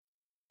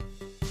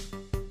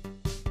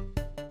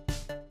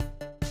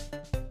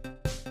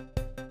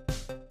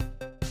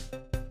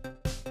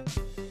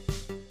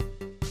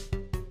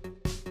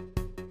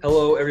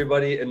Hello,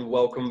 everybody, and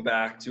welcome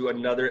back to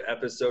another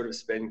episode of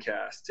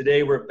SPINCast.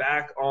 Today, we're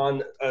back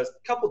on a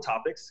couple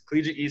topics: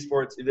 collegiate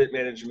esports, event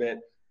management,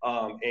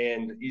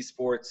 and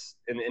esports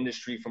in the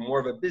industry from more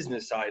of a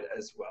business side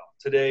as well.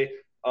 Today,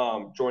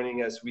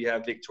 joining us, we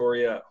have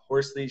Victoria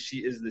HORSLEY.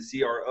 She is the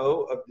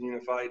CRO of the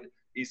Unified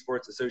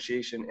Esports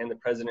Association and the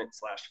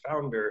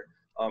president/founder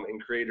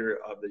and creator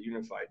of the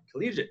Unified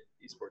Collegiate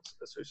Esports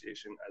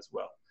Association as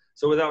well.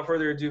 So without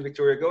further ado,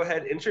 Victoria, go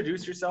ahead,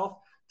 introduce yourself.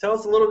 Tell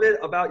us a little bit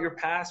about your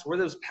past, where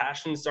those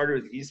passions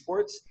started with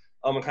esports,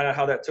 and kind of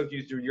how that took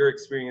you through your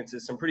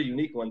experiences, some pretty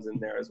unique ones in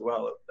there as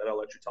well that I'll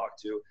let you talk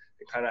to,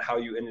 and kind of how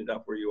you ended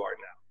up where you are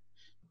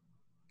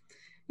now.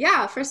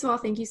 Yeah, first of all,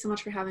 thank you so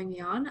much for having me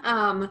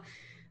on.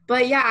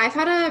 But yeah, I've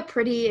had a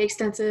pretty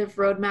extensive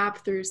roadmap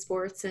through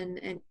sports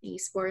and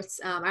esports.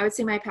 I would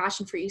say my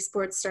passion for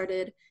esports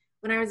started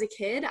when I was a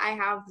kid. I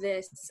have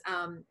this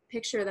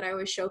picture that I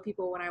always show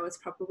people when I was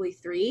probably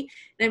 3,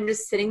 and I'm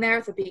just sitting there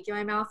with a beak in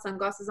my mouth,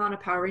 sunglasses on, a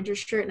Power Rangers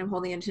shirt, and I'm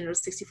holding a Nintendo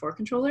 64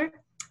 controller.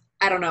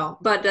 I don't know,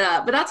 but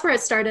that's where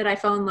it started. I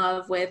fell in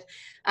love with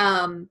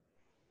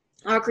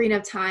Ocarina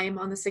of Time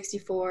on the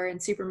 64 and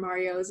Super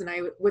Mario's, and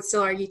I would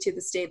still argue to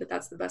this day that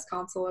that's the best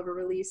console ever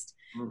released.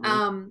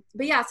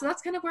 But yeah, so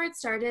that's kind of where it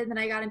started. Then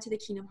I got into the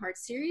Kingdom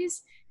Hearts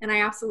series, and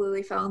I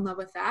absolutely fell in love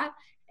with that.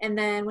 And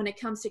then when it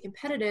comes to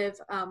competitive,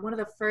 one of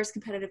the first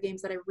competitive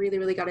games that I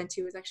really got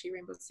into was actually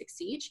Rainbow Six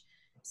Siege.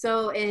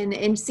 So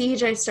in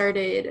Siege, I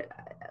started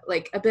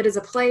like a bit as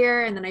a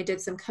player, and then I did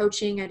some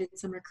coaching, I did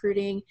some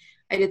recruiting,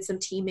 I did some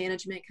team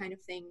management kind of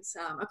things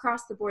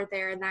across the board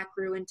there, and that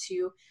grew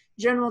into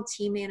general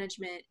team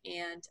management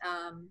and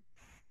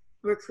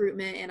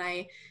recruitment. And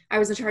I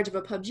was in charge of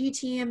a PUBG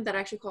team that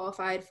actually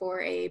qualified for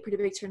a pretty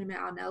big tournament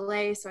out in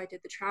LA, so I did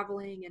the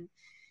traveling and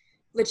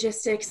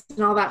logistics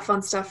and all that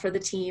fun stuff for the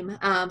team.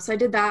 So I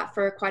did that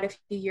for quite a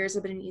few years.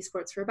 I've been in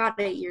esports for about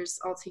 8 years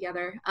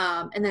altogether.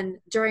 And then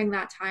during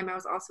that time, I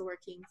was also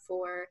working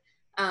for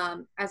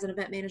as an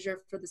event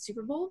manager for the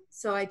Super Bowl.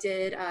 So I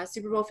did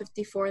Super Bowl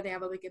 54. They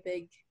have a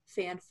big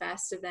fan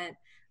fest event.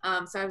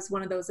 So I was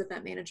one of those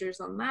event managers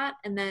on that.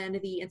 And then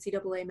the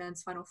NCAA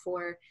Men's Final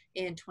Four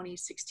in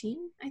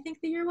 2016, I think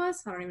the year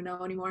was. I don't even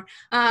know anymore.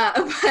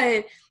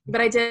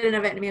 But I did an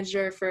event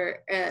manager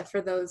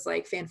for those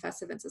like fan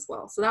fest events as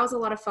well. So that was a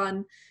lot of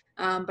fun.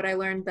 But I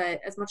learned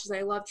that as much as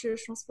I love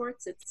traditional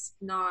sports, it's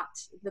not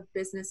the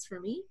business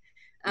for me.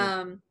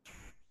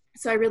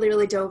 So I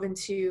really dove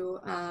into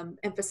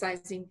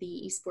emphasizing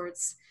the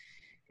esports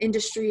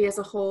industry as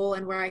a whole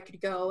and where I could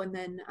go. And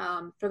then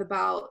for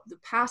about the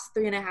past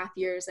 3.5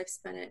 years, I've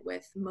spent it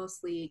with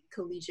mostly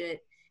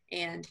collegiate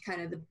and kind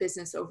of the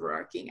business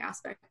overarching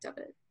aspect of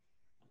it.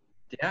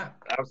 Yeah,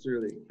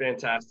 absolutely.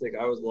 Fantastic.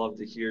 I always love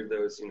to hear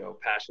those,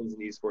 passions in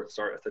esports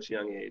start at such a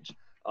young age.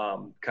 I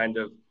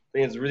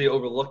think it's really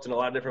overlooked in a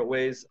lot of different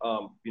ways.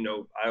 I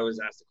always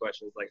ask the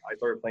questions like, I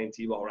started playing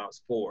t-ball when I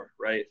was 4,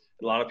 right?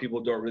 And a lot of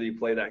people don't really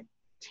play that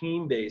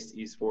team-based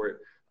esport,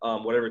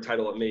 whatever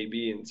title it may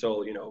be,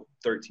 until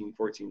 13,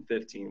 14,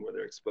 15, where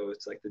they're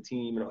exposed to like the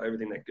team and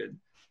everything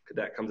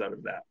that comes out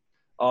of that.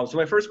 So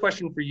my first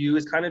question for you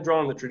is kind of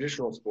drawn on the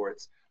traditional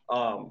sports.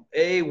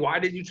 Why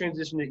did you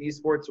transition to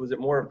esports? Was it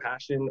more of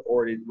passion,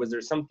 or was there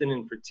something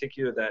in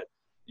particular that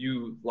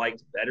you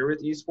liked better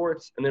with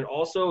esports? And then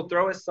also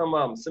throw us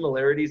some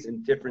similarities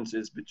and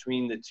differences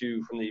between the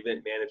two from the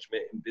event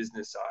management and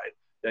business side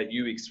that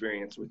you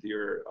experienced with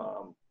your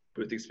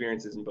with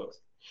experiences in both.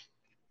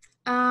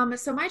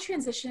 So my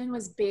transition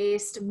was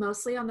based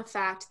mostly on the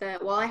fact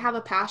that while I have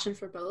a passion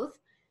for both,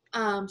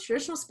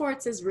 traditional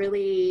sports is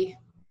really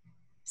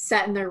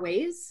set in their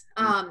ways.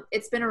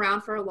 It's been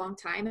around for a long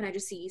time, and I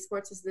just see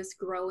esports as this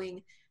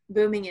growing,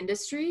 booming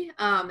industry.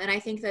 And I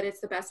think that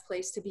it's the best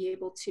place to be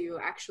able to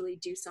actually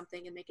do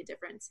something and make a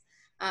difference.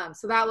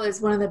 So that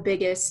was one of the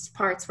biggest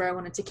parts where I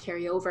wanted to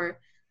carry over.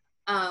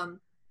 And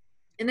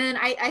then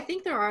I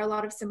think there are a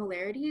lot of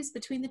similarities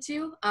between the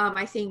two.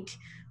 I think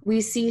we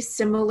see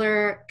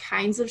similar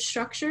kinds of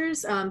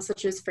structures,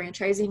 such as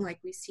franchising, like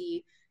we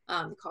see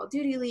the Call of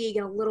Duty League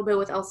and a little bit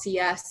with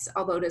LCS,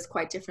 although it is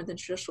quite different than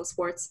traditional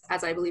sports,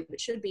 as I believe it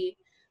should be.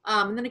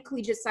 And then a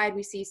collegiate side,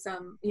 we see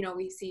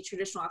we see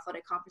traditional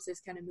athletic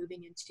conferences kind of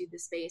moving into the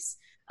space.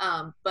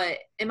 But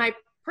in my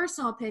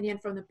personal opinion,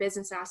 from the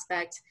business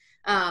aspect,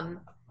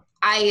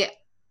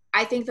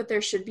 I think that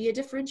there should be a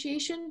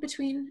differentiation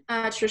between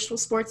traditional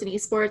sports and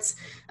esports.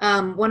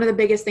 One of the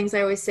biggest things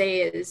I always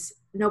say is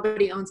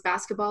nobody owns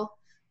basketball.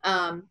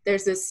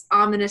 There's this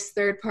ominous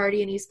third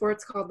party in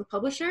esports called the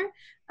publisher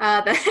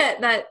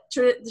that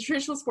the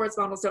traditional sports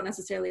models don't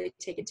necessarily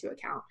take into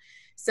account.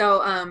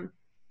 So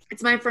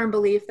it's my firm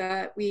belief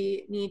that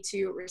we need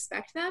to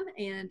respect them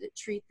and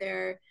treat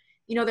their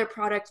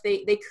product.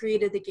 They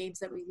created the games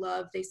that we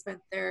love. They spent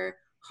their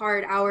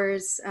hard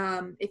hours.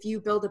 If you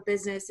build a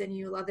business and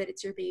you love it,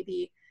 it's your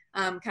baby.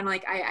 Kind of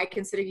like I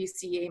consider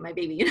UCEA my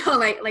baby,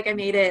 like I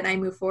made it and I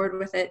move forward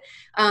with it.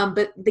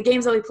 But the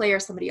games that we play are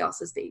somebody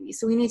else's baby.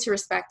 So we need to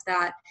respect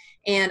that.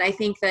 And I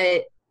think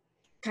that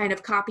kind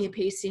of copy and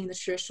pasting the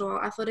traditional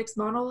athletics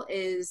model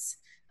is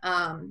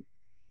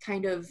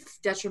kind of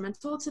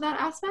detrimental to that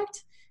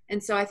aspect.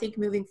 And so I think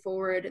moving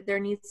forward, there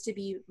needs to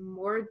be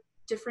more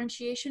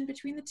differentiation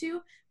between the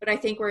two. But I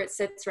think where it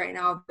sits right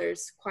now,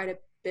 there's quite a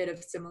bit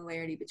of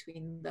similarity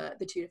between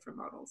the two different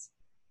models.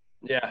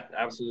 Yeah,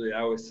 absolutely.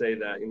 I always say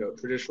that,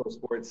 traditional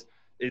sports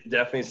is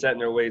definitely set in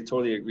their ways.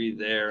 Totally agree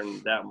there.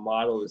 And that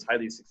model is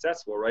highly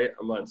successful, right?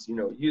 Amongst,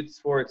 youth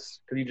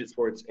sports, collegiate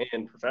sports,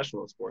 and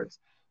professional sports.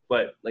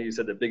 But like you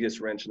said, the biggest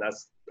wrench, and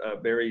that's a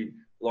very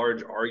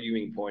large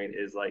arguing point,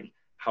 is like,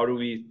 how do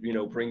we,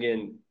 bring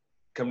in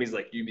companies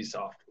like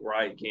Ubisoft,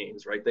 Riot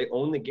Games, right? They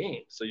own the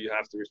game. So you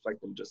have to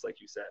respect them, just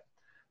like you said.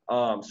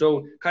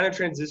 So kind of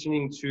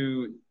transitioning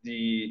to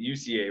the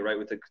UCA, right,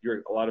 with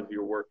a lot of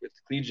your work with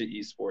collegiate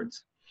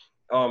esports.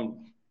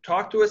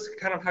 Talk to us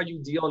kind of how you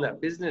deal on that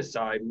business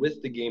side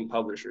with the game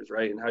publishers,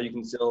 right? And how you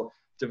can still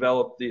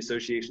develop the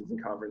associations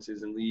and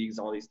conferences and leagues,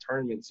 all these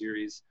tournament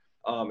series,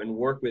 and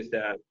work with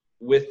that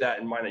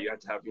in mind, that you have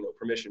to have,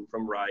 permission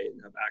from Riot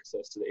and have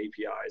access to the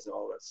APIs and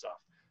all that stuff.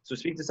 So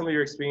speak to some of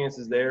your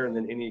experiences there, and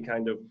then any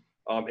kind of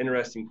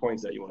interesting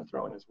points that you want to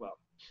throw in as well.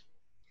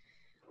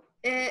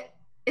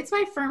 It's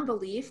my firm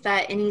belief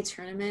that any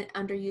tournament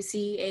under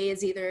UCEA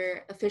is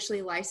either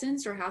officially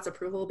licensed or has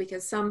approval,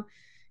 because some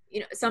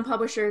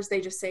publishers,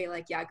 they just say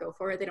like, yeah, go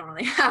for it. They don't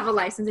really have a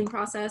licensing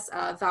process.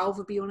 Valve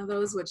would be one of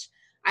those, which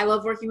I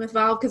love working with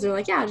Valve because they're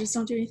like, yeah, just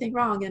don't do anything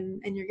wrong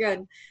and you're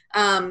good.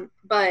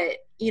 But,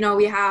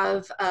 we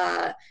have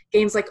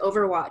games like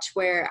Overwatch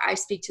where I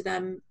speak to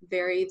them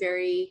very,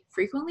 very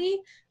frequently.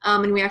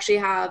 And we actually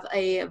have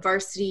a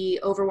varsity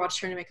Overwatch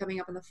tournament coming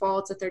up in the fall.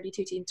 It's a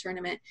 32-team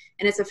tournament,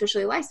 and it's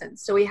officially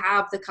licensed. So we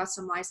have the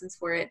custom license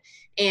for it.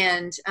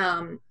 And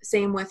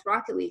same with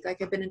Rocket League.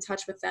 Like, I've been in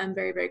touch with them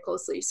very, very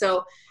closely.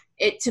 So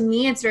to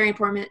me, it's very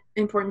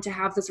important to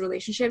have those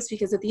relationships,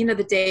 because at the end of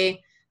the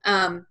day,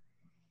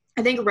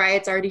 I think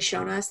Riot's already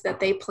shown us that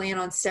they plan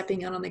on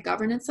stepping in on the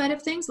governance side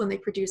of things when they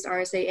produce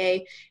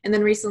RSAA. And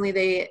then recently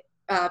they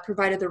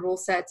provided the rule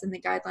sets and the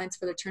guidelines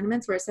for the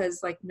tournaments, where it says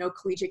like no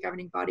collegiate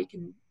governing body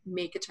can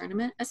make a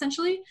tournament,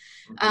 essentially.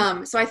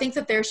 Mm-hmm. So I think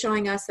that they're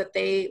showing us that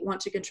they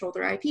want to control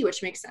their IP,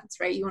 which makes sense,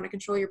 right? You want to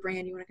control your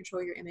brand, you want to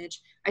control your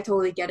image. I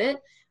totally get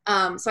it.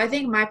 So I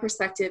think my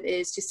perspective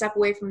is to step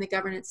away from the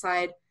governance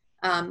side,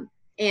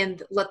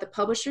 and let the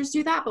publishers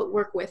do that, but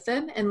work with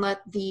them and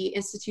let the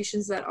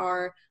institutions that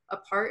are a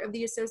part of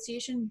the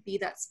association be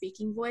that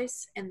speaking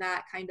voice and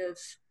that kind of,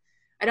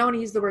 I don't want to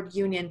use the word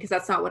union because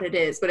that's not what it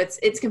is, but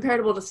it's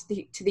comparable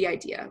to the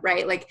idea,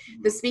 right? Like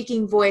the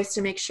speaking voice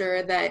to make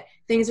sure that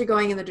things are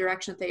going in the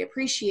direction that they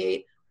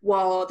appreciate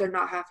while they're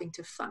not having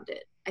to fund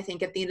it. I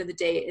think at the end of the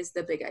day is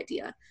the big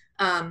idea.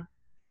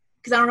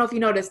 Because I don't know if you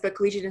noticed, but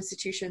collegiate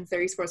institutions,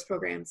 their esports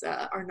programs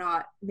are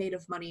not made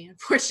of money.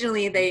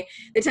 Unfortunately, they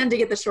tend to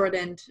get the short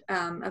end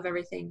of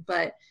everything.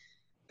 But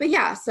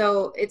yeah,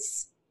 so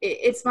it's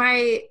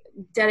my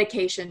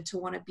dedication to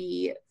want to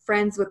be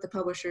friends with the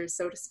publishers,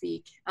 so to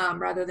speak,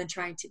 rather than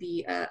trying to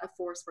be a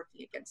force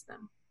working against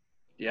them.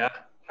 Yeah,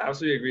 I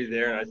absolutely agree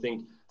there. And I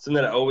think something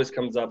that always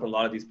comes up in a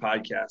lot of these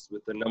podcasts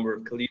with the number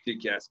of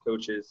collegiate guest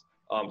coaches,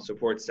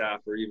 support staff,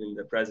 or even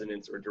the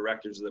presidents or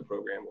directors of the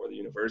program or the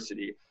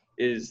university,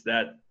 is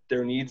that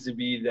there needs to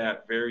be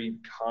that very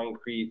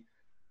concrete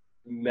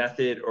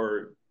method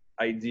or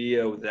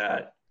idea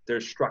that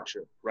there's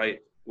structure, right,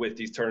 with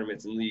these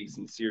tournaments and leagues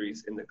and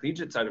series in the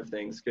collegiate side of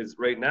things. Because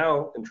right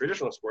now in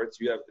traditional sports,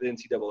 you have the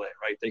NCAA,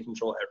 right? They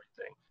control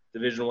everything,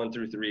 Division 1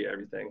 through 3,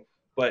 everything.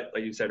 But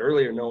like you said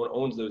earlier, no one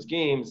owns those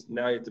games.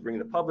 Now you have to bring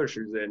the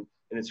publishers in,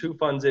 and it's who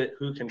funds it,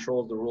 who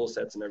controls the rule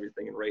sets and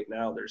everything. And right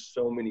now there's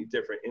so many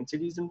different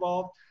entities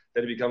involved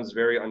that it becomes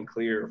very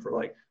unclear for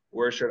like,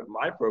 where should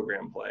my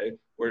program play?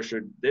 Where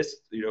should this,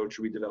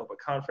 should we develop a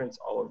conference?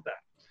 All of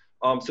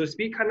that. So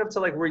speak kind of to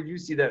like where you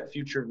see that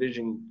future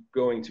vision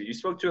going to. You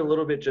spoke to a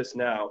little bit just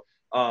now,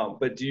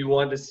 but do you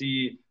want to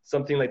see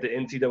something like the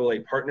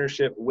NCAA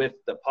partnership with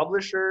the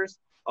publishers,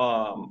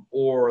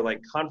 or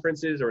like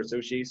conferences or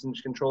associations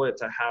control it,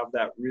 to have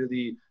that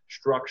really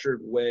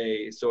structured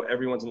way so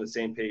everyone's on the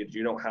same page?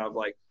 You don't have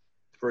like,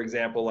 for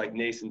example, like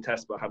NACE and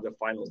TESPA have the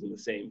finals in the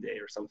same day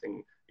or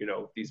something,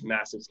 these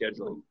massive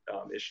scheduling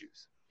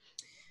issues.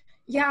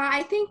 Yeah,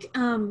 I think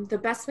the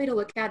best way to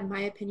look at, in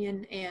my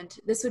opinion, and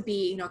this would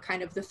be,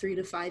 kind of the 3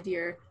 to 5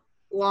 year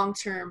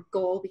long-term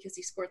goal, because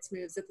these sports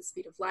moves at the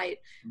speed of light.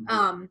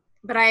 Mm-hmm.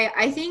 But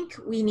I think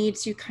we need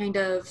to kind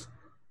of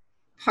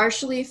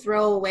partially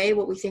throw away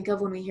what we think of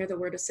when we hear the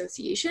word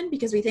association,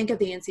 because we think of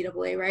the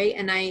NCAA, right?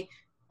 And I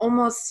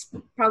almost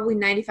probably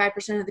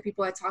 95% of the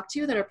people I talk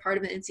to that are part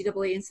of an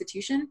NCAA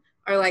institution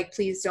are like,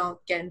 please don't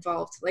get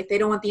involved. Like, they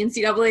don't want the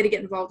NCAA to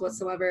get involved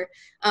whatsoever.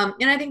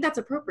 And I think that's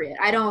appropriate.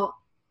 I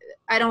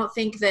don't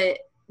think that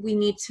we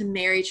need to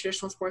marry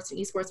traditional sports and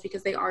esports,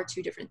 because they are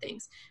two different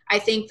things. I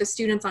think the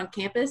students on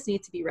campus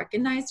need to be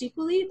recognized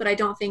equally, but I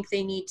don't think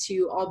they need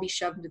to all be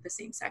shoved into the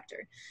same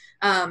sector.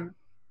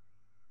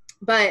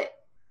 But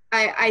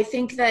I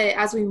think that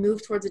as we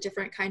move towards a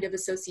different kind of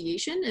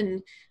association,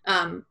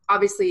 and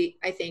obviously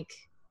I think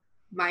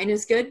mine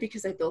is good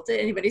because I built it.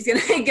 Anybody's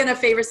gonna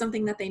favor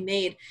something that they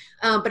made.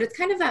 But it's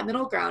kind of that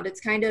middle ground. It's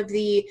kind of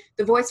the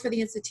voice for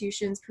the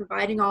institutions,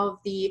 providing all of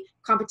the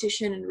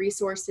competition and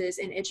resources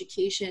and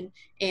education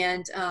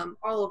and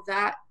all of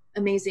that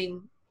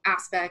amazing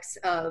aspects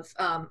of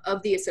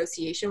the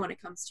association when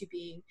it comes to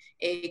being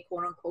a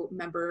quote unquote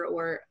member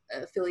or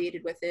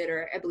affiliated with it,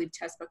 or I believe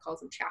TESPA calls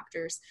them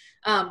chapters,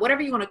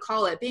 whatever you want to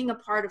call it, being a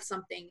part of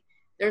something.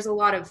 There's a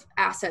lot of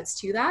assets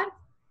to that.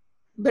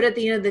 But at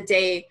the end of the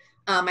day,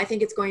 I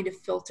think it's going to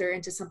filter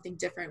into something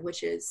different,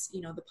 which is,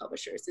 the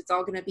publishers. It's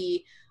all going to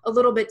be a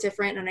little bit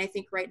different. And I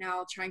think right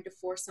now trying to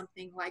force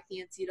something like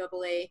the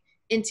NCAA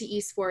into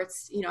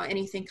esports,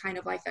 anything kind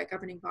of like that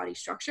governing body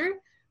structure,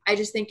 I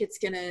just think it's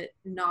going to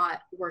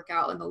not work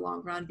out in the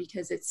long run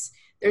because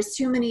there's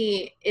too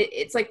many,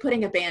 it's like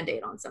putting a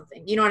Band-Aid on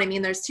something. You know what I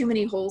mean? There's too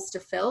many holes to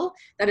fill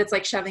that it's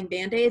like shoving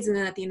Band-Aids. And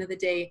then at the end of the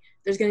day,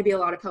 there's going to be a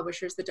lot of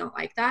publishers that don't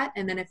like that.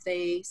 And then if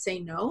they say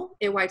no,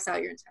 it wipes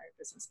out your entire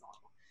business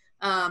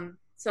model.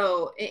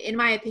 So in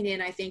my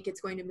opinion, I think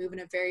it's going to move in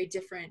a very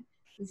different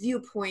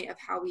viewpoint of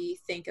how we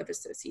think of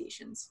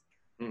associations.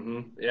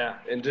 Mm-hmm. Yeah.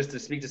 And just to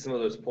speak to some of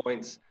those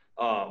points,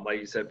 like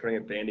you said, putting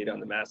a Band-Aid on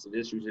the massive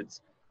issues,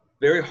 it's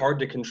very hard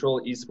to control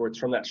esports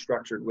from that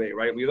structured way,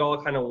 right? We all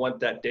kind of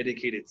want that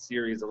dedicated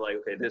series of like,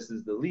 okay, this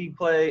is the league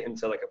play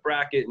into like a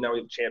bracket. And now we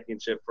have a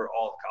championship for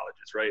all of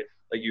colleges, right?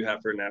 Like you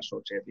have for a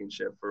national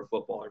championship for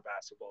football or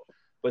basketball.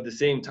 But at the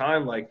same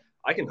time, like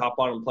I can hop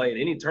on and play in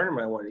any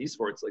tournament I want in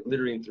esports, like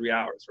literally in 3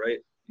 hours, right?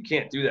 You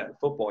can't do that in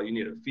football. You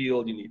need a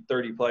field, you need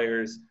 30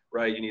 players,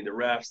 right? You need the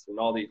refs and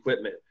all the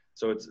equipment.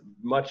 So it's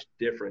much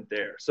different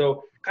there.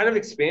 So kind of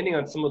expanding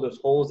on some of those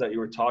holes that you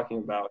were talking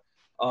about,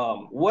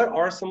 what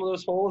are some of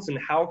those holes and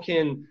how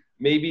can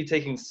maybe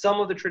taking some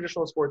of the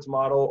traditional sports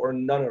model or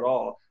none at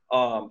all,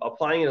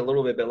 applying it a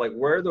little bit, but like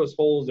where are those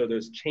holes or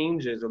those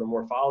changes or the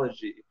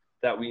morphology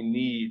that we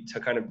need to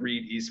kind of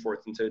breed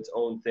esports into its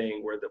own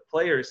thing where the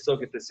players still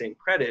get the same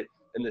credit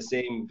and the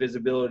same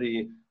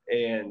visibility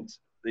and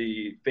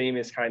the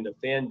famous kind of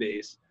fan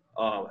base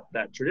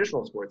that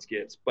traditional sports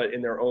gets, but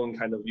in their own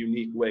kind of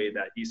unique way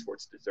that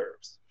esports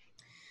deserves?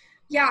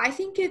 Yeah, I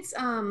think it's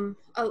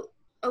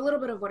a little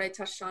bit of what I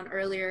touched on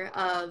earlier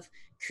of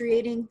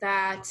creating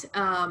that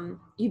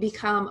you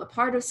become a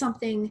part of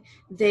something.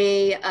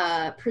 They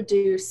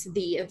produce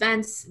the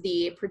events,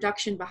 the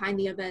production behind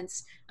the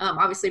events.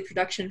 Obviously,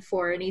 production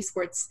for an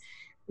esports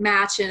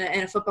match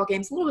and a football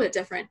game is a little bit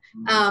different.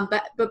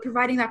 But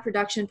providing that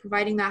production,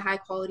 providing that high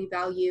quality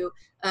value,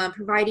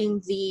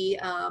 providing the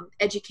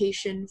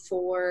education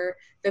for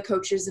the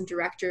coaches and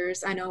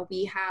directors. I know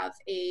we have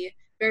a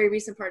very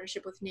recent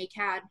partnership with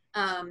NACAD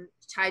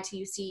tied to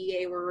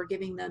UCEA where we're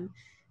giving them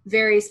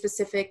very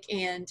specific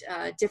and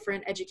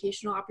different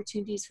educational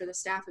opportunities for the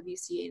staff of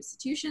UCEA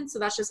institutions. So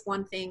that's just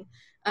one thing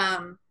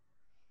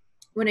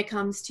when it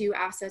comes to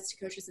assets to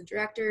coaches and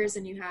directors,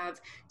 and you have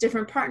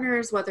different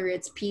partners, whether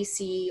it's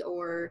PC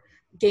or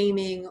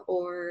gaming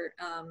or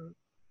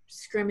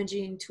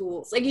scrimmaging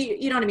tools, like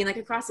you know what I mean, like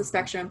across the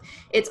spectrum,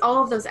 it's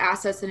all of those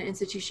assets that an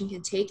institution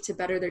can take to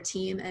better their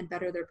team and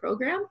better their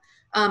program.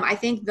 I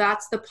think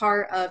that's the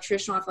part of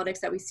traditional athletics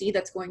that we see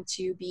that's going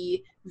to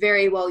be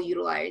very well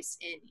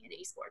utilized in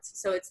esports.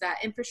 So it's that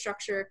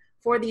infrastructure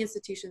for the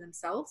institution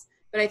themselves,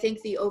 but I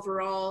think the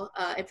overall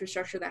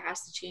infrastructure that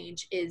has to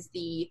change is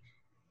the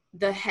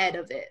head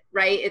of it,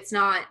 right? It's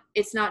not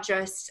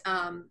just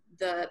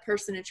the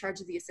person in charge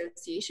of the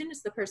association,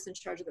 it's the person in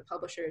charge of the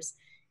publishers.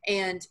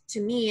 And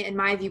to me, in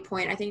my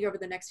viewpoint, I think over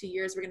the next few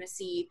years, we are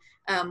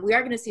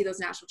going to see those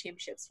national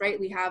championships, right?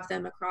 We have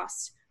them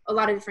across a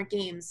lot of different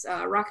games.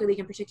 Rocket League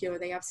in particular,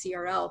 they have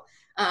CRL.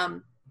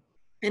 And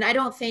I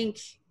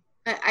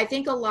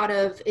think a lot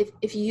of,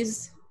 if you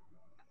use,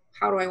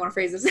 how do I want to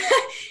phrase this?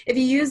 If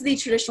you use the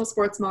traditional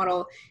sports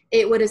model,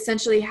 it would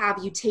essentially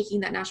have you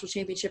taking that national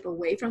championship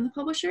away from the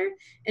publisher.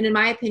 And in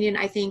my opinion,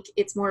 I think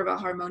it's more of a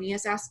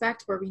harmonious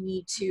aspect where we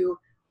need to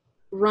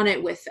run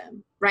it with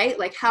them, right?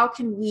 Like how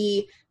can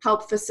we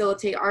help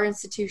facilitate our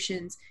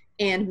institutions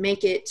and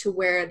make it to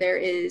where there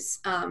is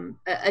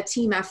a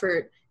team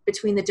effort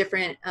between the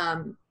different,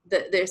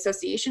 the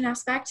association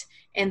aspect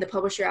and the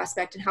publisher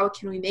aspect, and how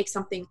can we make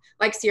something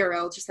like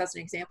CRL, just as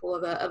an example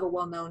of a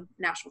well-known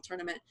national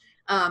tournament,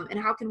 and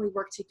how can we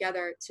work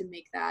together to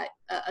make that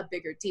a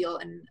bigger deal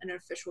and an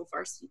official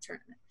varsity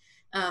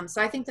tournament.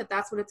 So I think that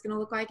that's what it's going to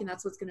look like, and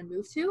that's what's going to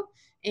move to,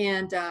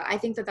 and I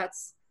think that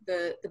that's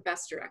the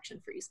best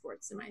direction for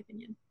esports, in my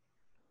opinion.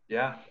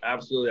 Yeah,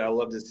 absolutely. I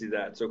love to see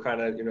that. So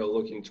kind of,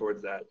 looking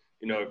towards that,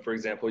 for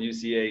example,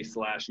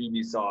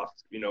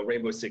 UCA/Ubisoft,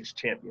 Rainbow Six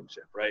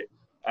Championship, right?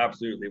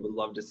 Absolutely. Would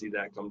love to see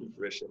that come to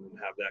fruition and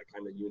have that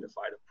kind of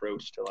unified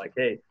approach to like,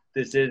 hey,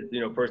 this is,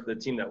 first the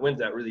team that wins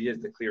that really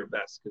is the clear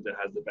best because it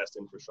has the best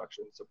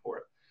infrastructure and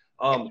support.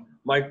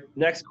 My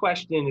next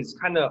question is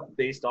kind of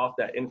based off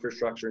that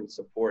infrastructure and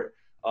support.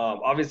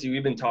 Obviously,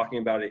 we've been talking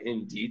about it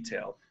in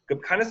detail.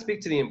 Could kind of speak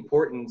to the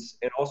importance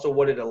and also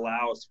what it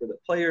allows for the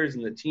players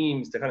and the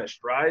teams to kind of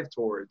strive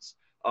towards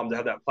to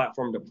have that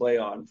platform to play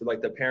on for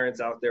like the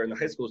parents out there and the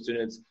high school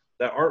students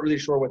that aren't really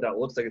sure what that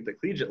looks like at the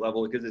collegiate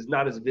level, because it's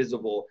not as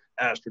visible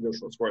as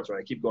traditional sports, right?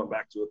 I keep going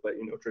back to it, but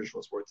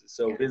traditional sports is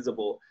so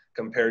visible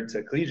compared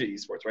to collegiate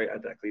esports, right?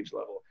 At that collegiate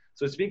level.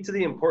 So speak to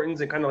the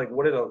importance and kind of like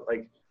what it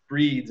like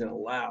breeds and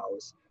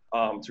allows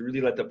to really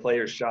let the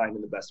players shine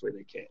in the best way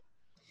they can.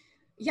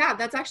 Yeah,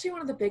 that's actually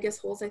one of the biggest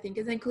holes I think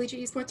is in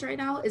collegiate esports right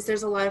now, is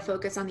there's a lot of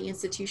focus on the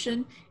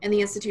institution and the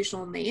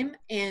institutional name,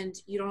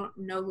 and you don't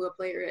know who a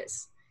player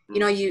is.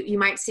 You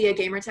might see a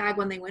gamer tag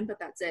when they win, but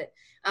that's it.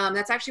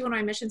 That's actually one of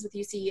my missions with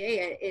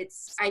UCEA.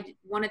 I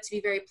want it to be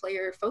very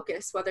player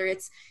focused, whether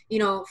it's,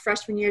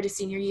 freshman year to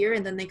senior year,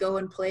 and then they go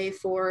and play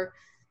for,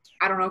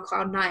 I don't know,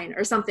 Cloud9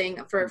 or something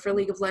for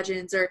League of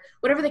Legends or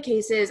whatever the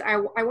case is. I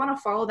want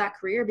to follow that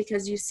career,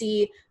 because you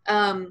see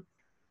an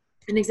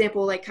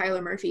example like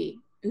Kyler Murphy,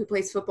 who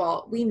plays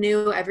football. We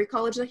knew every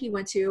college that he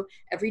went to,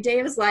 every day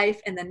of his life,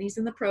 and then he's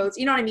in the pros.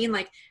 You know what I mean?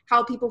 Like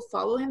how people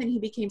follow him, and he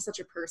became such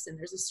a person.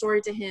 There's a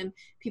story to him.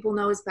 People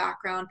know his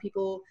background.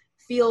 People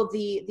feel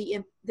the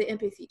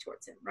empathy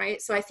towards him,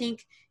 right? So I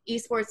think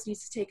esports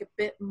needs to take a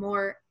bit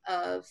more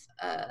of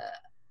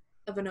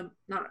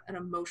not an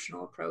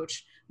emotional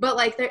approach, but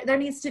like there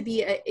needs to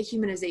be a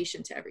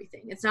humanization to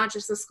everything. It's not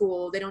just a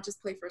school. They don't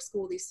just play for a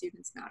school. These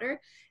students matter.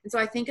 And so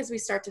I think as we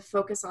start to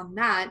focus on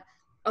that,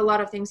 a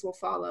lot of things will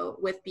follow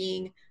with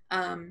being,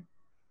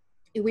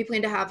 we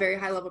plan to have very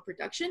high level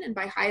production, and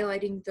by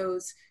highlighting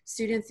those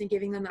students and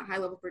giving them that high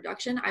level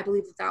production, I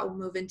believe that will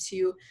move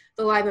into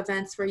the live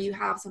events where you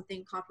have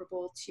something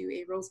comparable to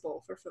a Rose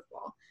Bowl for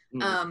football.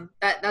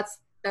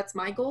 That's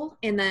my goal.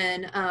 And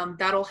then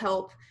that'll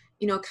help,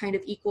 kind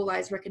of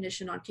equalize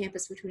recognition on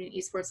campus between an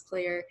esports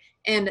player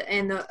and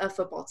a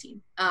football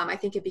team. I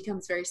think it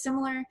becomes very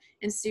similar,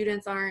 and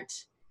students aren't,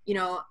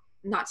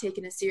 not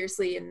taken as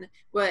seriously. And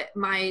what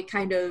my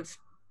kind of,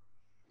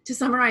 to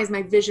summarize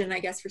my vision, I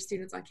guess, for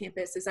students on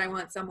campus is I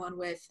want someone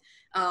with,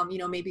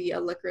 maybe a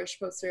licorice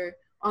poster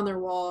on their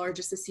wall, or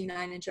just a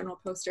C9 in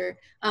general poster,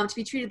 to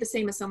be treated the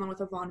same as someone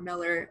with a Von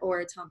Miller or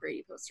a Tom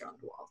Brady poster on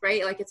the wall,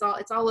 right? Like it's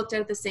all looked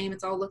at the same.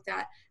 It's all looked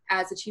at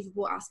as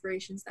achievable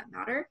aspirations that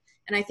matter.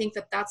 And I think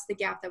that that's the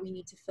gap that we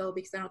need to fill,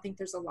 because I don't think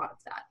there's a lot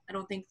of that. I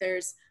don't think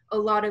there's a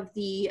lot of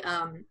the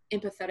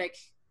empathetic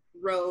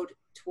road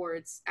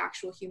towards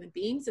actual human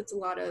beings. It's a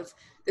lot of,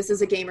 this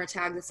is a gamer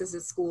tag, this is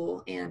a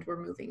school, and we're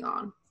moving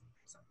on.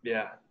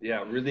 Yeah,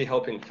 really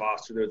helping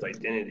foster those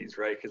identities,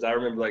 right? Because I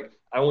remember, like,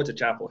 I went to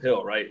Chapel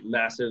Hill, right?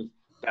 Massive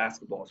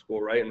basketball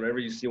school, right? And whenever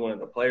you see one of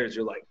the players,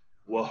 you're like,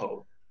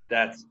 whoa,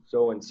 that's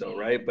so-and-so,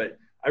 right? But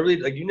I really,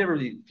 like, you never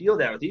really feel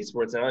that with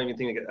esports. And I don't even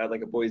think at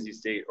like a Boise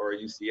State or a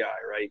UCI,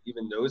 right?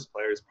 Even those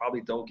players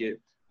probably don't get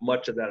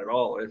much of that at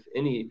all, if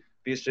any,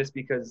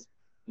 because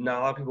not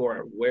a lot of people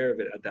are aware of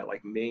it at that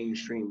like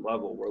mainstream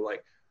level. We're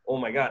like, oh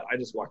my God, I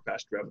just walked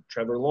past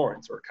Trevor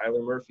Lawrence or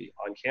Kyler Murphy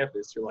on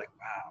campus. You're like,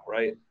 wow,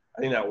 right?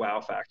 I think that wow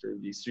factor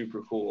would be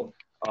super cool,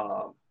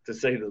 to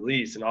say the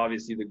least. And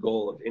obviously the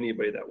goal of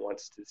anybody that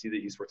wants to see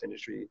the esports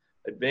industry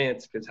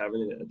advance, because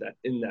having it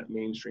in that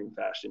mainstream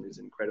fashion is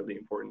incredibly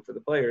important for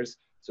the players,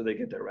 so they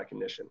get their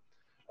recognition.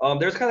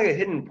 There's kind of like a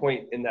hidden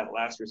point in that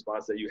last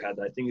response that you had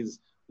that I think is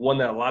one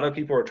that a lot of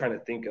people are trying to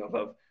think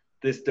of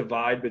this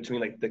divide between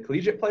like the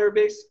collegiate player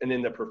base and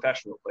then the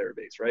professional player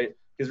base, right?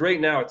 Because right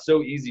now it's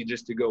so easy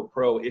just to go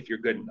pro if you're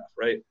good enough,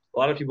 right? A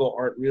lot of people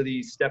aren't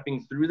really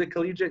stepping through the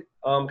collegiate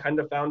kind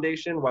of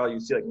foundation, while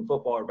you see like in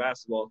football or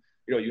basketball,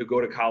 you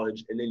go to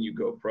college and then you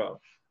go pro.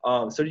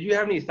 So do you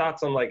have any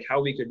thoughts on like how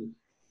we could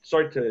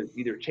start to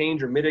either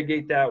change or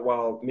mitigate that,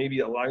 while maybe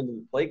allowing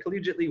them to play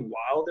collegiately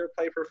while they're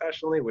playing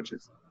professionally, which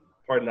is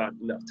probably not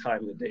enough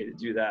time in the day to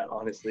do that,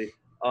 honestly.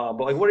 But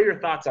like, what are your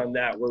thoughts on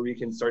that, where we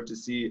can start to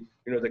see,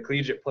 the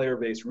collegiate player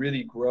base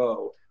really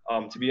grow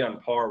to be on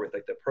par with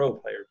like the pro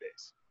player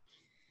base?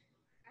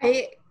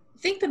 I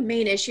think the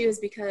main issue is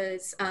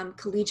because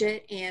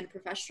collegiate and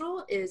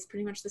professional is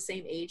pretty much the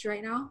same age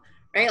right now,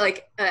 right?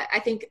 Like I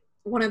think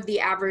one of the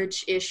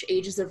average-ish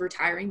ages of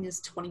retiring is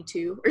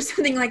 22 or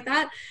something like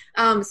that.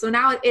 So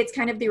now it's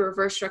kind of the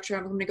reverse structure.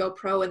 I'm going to go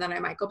pro, and then I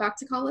might go back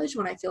to college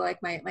when I feel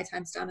like my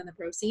time's done in the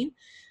pro scene.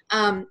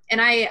 And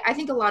I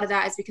think a lot of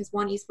that is because,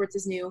 one, esports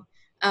is new.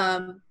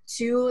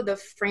 Two, the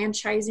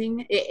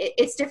franchising,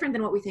 it's different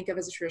than what we think of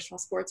as a traditional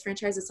sports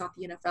franchise. It's not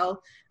the NFL,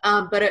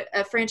 but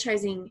a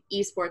franchising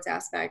esports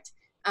aspect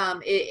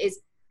is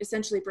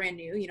essentially brand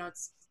new.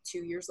 It's 2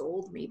 years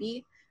old,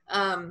 maybe.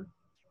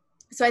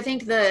 So I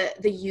think the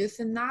youth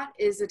in that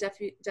is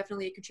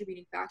definitely a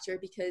contributing factor,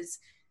 because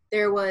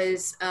there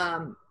was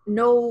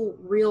no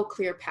real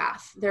clear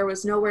path. There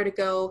was nowhere to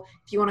go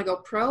if you want to go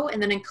pro. And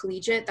then in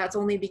collegiate, that's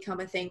only become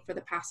a thing for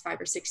the past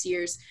 5 or 6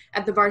 years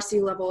at the varsity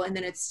level. And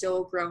then it's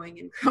still growing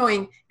and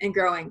growing and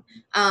growing.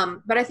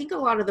 But I think a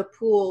lot of the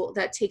pool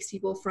that takes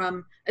people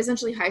from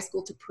essentially high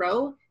school to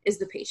pro is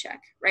the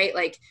paycheck, right?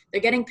 Like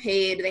they're getting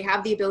paid, they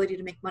have the ability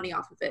to make money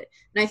off of it.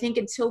 And I think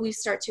until we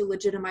start to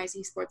legitimize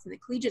esports in the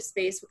collegiate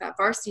space with that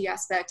varsity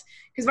aspect,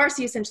 because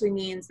varsity essentially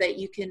means that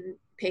you can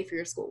pay for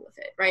your school with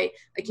it, right?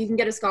 Like you can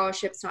get a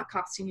scholarship, it's not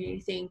costing you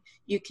anything.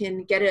 You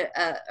can get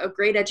a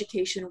great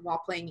education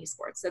while playing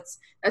esports.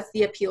 That's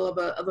the appeal of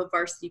a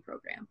varsity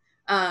program.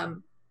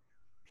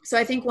 So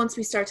I think once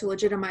we start to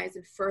legitimize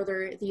and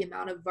further the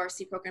amount of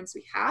varsity programs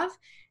we have,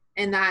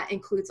 and that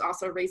includes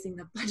also raising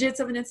the budgets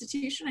of an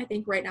institution. I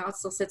think right now it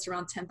still sits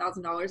around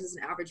 $10,000 as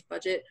an average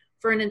budget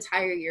for an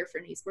entire year for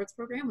an esports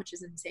program, which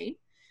is insane.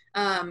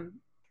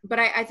 But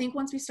I think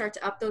once we start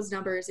to up those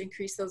numbers,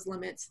 increase those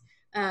limits,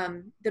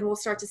 then we'll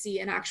start to see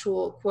an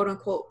actual quote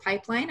unquote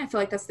pipeline. I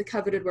feel like that's the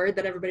coveted word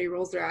that everybody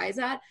rolls their eyes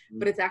at,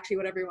 but it's actually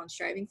what everyone's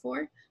striving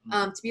for,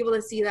 to be able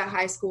to see that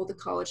high school to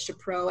college to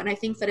pro. And I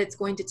think that it's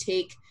going to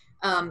take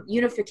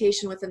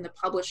unification within the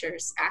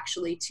publishers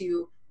actually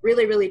to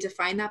really, really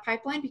define that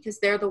pipeline, because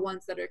they're the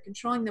ones that are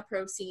controlling the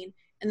pro scene,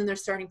 and then they're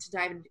starting to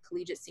dive into the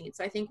collegiate scene.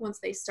 So I think once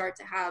they start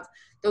to have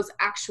those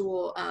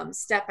actual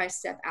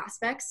step-by-step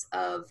aspects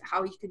of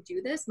how you can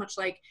do this, much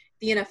like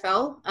the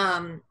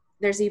NFL,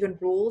 there's even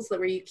rules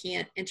where you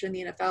can't enter in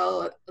the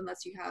NFL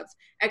unless you have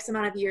X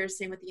amount of years,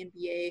 same with the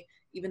NBA,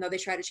 even though they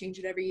try to change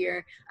it every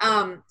year.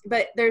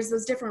 But there's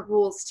those different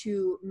rules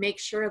to make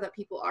sure that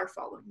people are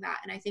following that.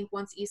 And I think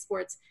once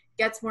esports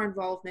gets more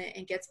involvement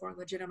and gets more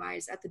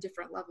legitimized at the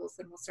different levels,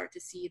 then we'll start to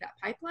see that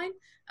pipeline.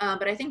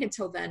 But I think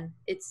until then,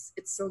 it's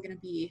still going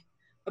to be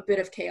a bit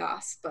of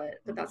chaos, but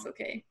that's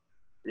okay.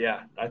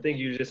 Yeah, I think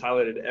you just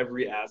highlighted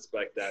every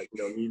aspect that,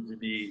 needs to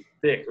be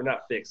fixed, or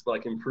not fixed, but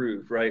like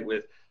improved, right?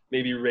 With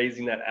maybe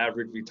raising that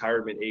average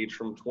retirement age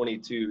from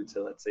 22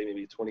 to, let's say,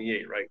 maybe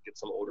 28, right? Get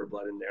some older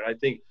blood in there. And I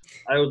think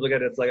I always look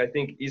at it, it's like, I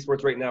think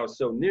esports right now is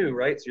so new,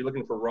 right? So you're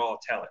looking for raw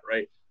talent,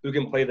 right? Who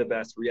can play the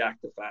best,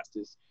 react the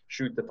fastest,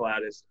 shoot the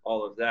flattest,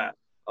 all of that.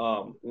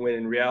 When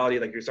in reality,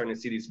 like, you're starting to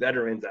see these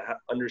veterans that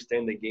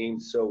understand the game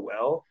so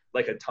well,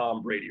 like a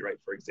Tom Brady, right,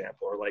 for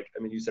example, or like,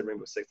 I mean, you said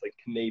Rainbow Six, like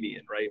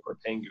Canadian, right, or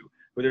Pengu,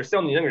 but they're still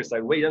on the younger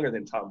side, way younger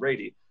than Tom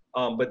Brady.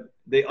 But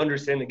they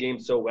understand the game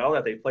so well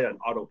that they play on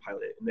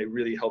autopilot, and they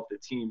really help the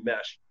team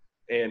mesh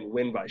and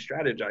win by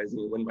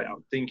strategizing, win by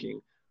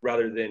outthinking,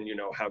 rather than,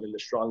 having the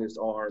strongest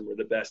arm or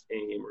the best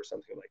aim or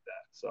something like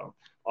that. So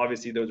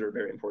obviously those are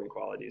very important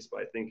qualities,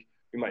 but I think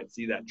we might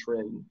see that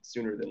trend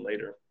sooner than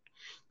later.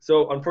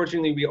 So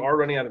unfortunately, we are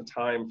running out of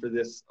time for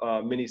this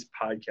mini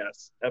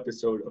podcast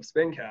episode of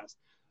SPINCast.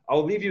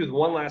 I'll leave you with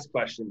one last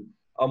question.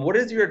 What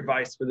is your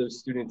advice for those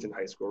students in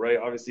high school, right?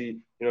 Obviously,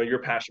 your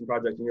passion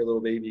project and your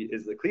little baby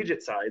is the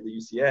collegiate side, the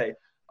UCEA.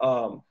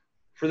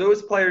 For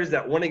those players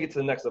that want to get to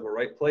the next level,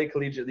 right? Play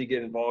collegiately,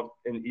 get involved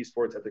in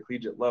esports at the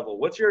collegiate level.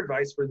 What's your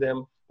advice for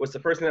them? What's the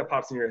first thing that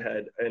pops in your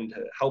head, and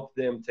to help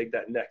them take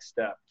that next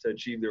step to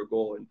achieve their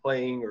goal in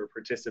playing or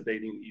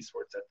participating in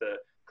esports at the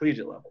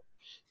collegiate level?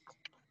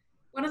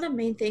 One of the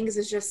main things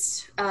is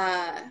just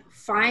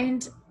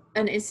find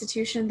an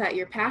institution that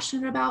you're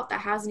passionate about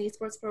that has an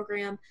esports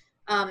program,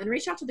 and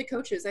reach out to the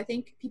coaches. I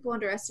think people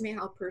underestimate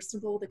how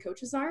personable the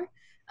coaches are.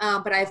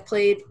 But I've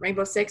played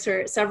Rainbow Six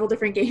or several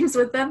different games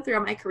with them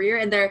throughout my career,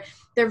 and they're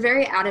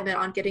very adamant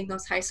on getting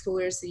those high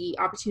schoolers the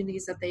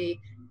opportunities that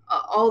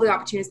all the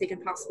opportunities they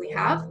can possibly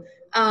have.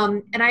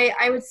 And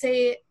I would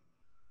say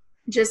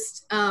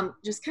just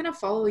kind of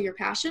follow your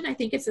passion. I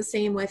think it's the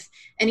same with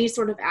any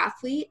sort of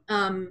athlete.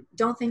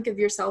 Don't think of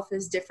yourself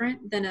as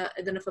different than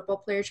a football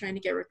player trying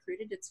to get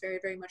recruited. It's very,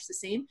 very much the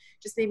same,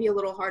 just maybe a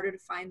little harder to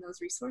find those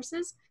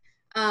resources.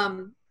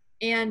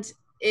 And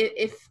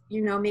if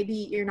maybe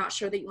you're not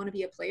sure that you want to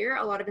be a player,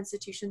 a lot of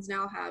institutions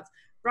now have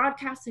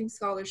broadcasting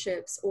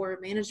scholarships or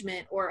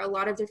management or a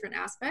lot of different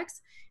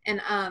aspects.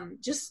 And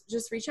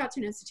just reach out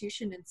to an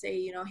institution and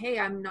say, hey,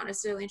 I'm not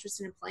necessarily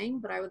interested in playing,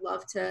 but I would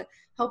love to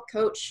help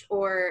coach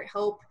or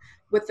help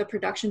with the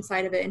production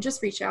side of it, and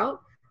just reach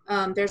out.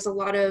 There's a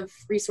lot of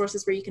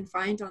resources where you can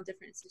find on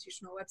different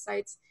institutional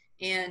websites,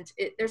 and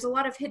there's a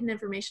lot of hidden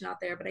information out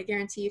there, but I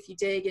guarantee if you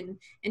dig and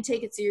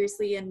take it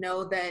seriously and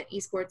know that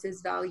esports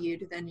is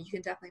valued, then you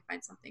can definitely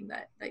find something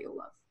that you'll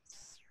love.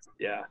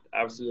 Yeah,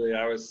 absolutely.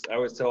 I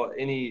always tell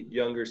any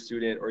younger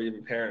student or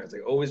even parents,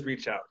 like, always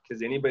reach out,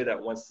 because anybody that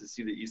wants to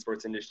see the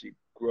esports industry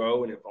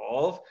grow and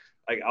evolve,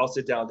 like, I'll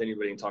sit down with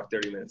anybody and talk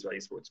 30 minutes about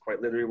esports,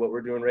 quite literally what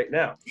we're doing right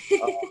now.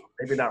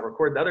 Maybe not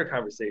record the other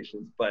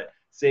conversations, but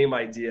same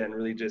idea, and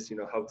really just,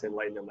 help to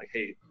enlighten them, like,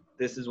 hey,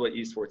 this is what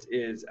esports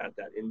is at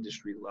that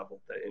industry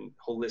level, that in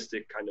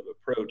holistic kind of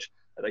approach,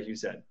 like you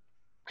said,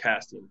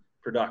 casting,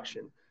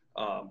 production,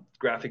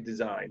 graphic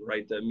design,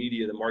 right? The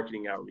media, the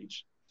marketing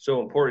outreach. So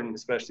important,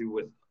 especially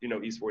with,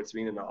 esports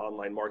being in the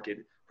online market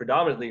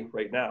predominantly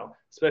right now,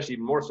 especially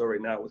even more so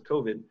right now with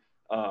COVID.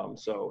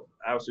 So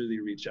absolutely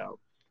reach out.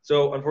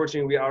 So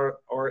unfortunately, we are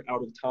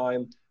out of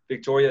time.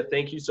 Victoria,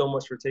 thank you so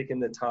much for taking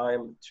the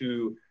time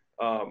to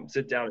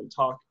sit down and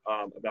talk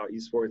about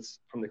esports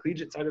from the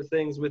collegiate side of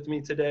things with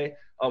me today.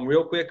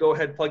 Real quick, go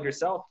ahead, plug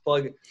yourself,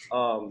 plug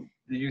the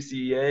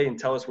UCEA, and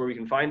tell us where we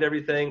can find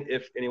everything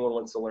if anyone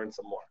wants to learn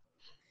some more.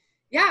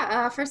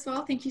 Yeah, first of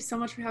all, thank you so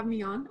much for having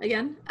me on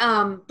again.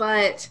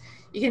 But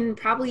you can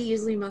probably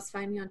usually most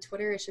find me on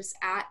Twitter. It's just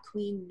at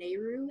Queen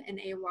Nayru,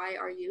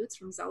 Nayru. It's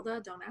from Zelda,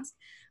 don't ask.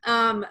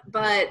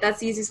 But that's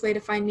the easiest way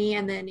to find me.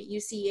 And then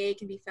UCEA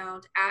can be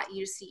found at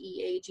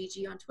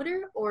UCEAGG on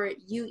Twitter or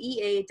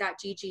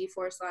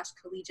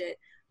uea.gg/collegiate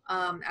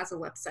as a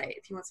website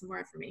if you want some more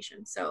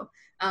information. So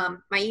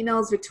my email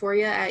is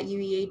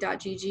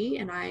victoria@uea.gg,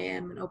 and I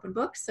am an open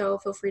book. So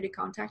feel free to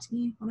contact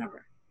me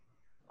whenever.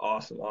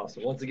 Awesome.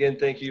 Once again,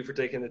 thank you for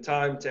taking the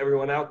time. To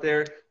everyone out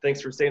there, thanks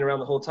for staying around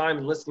the whole time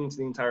and listening to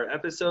the entire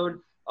episode.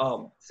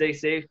 Stay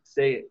safe,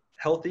 stay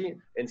healthy,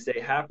 and stay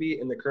happy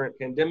in the current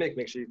pandemic.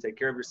 Make sure you take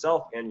care of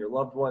yourself and your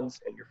loved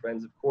ones and your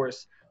friends, of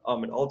course.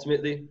 And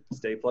ultimately,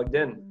 stay plugged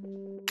in.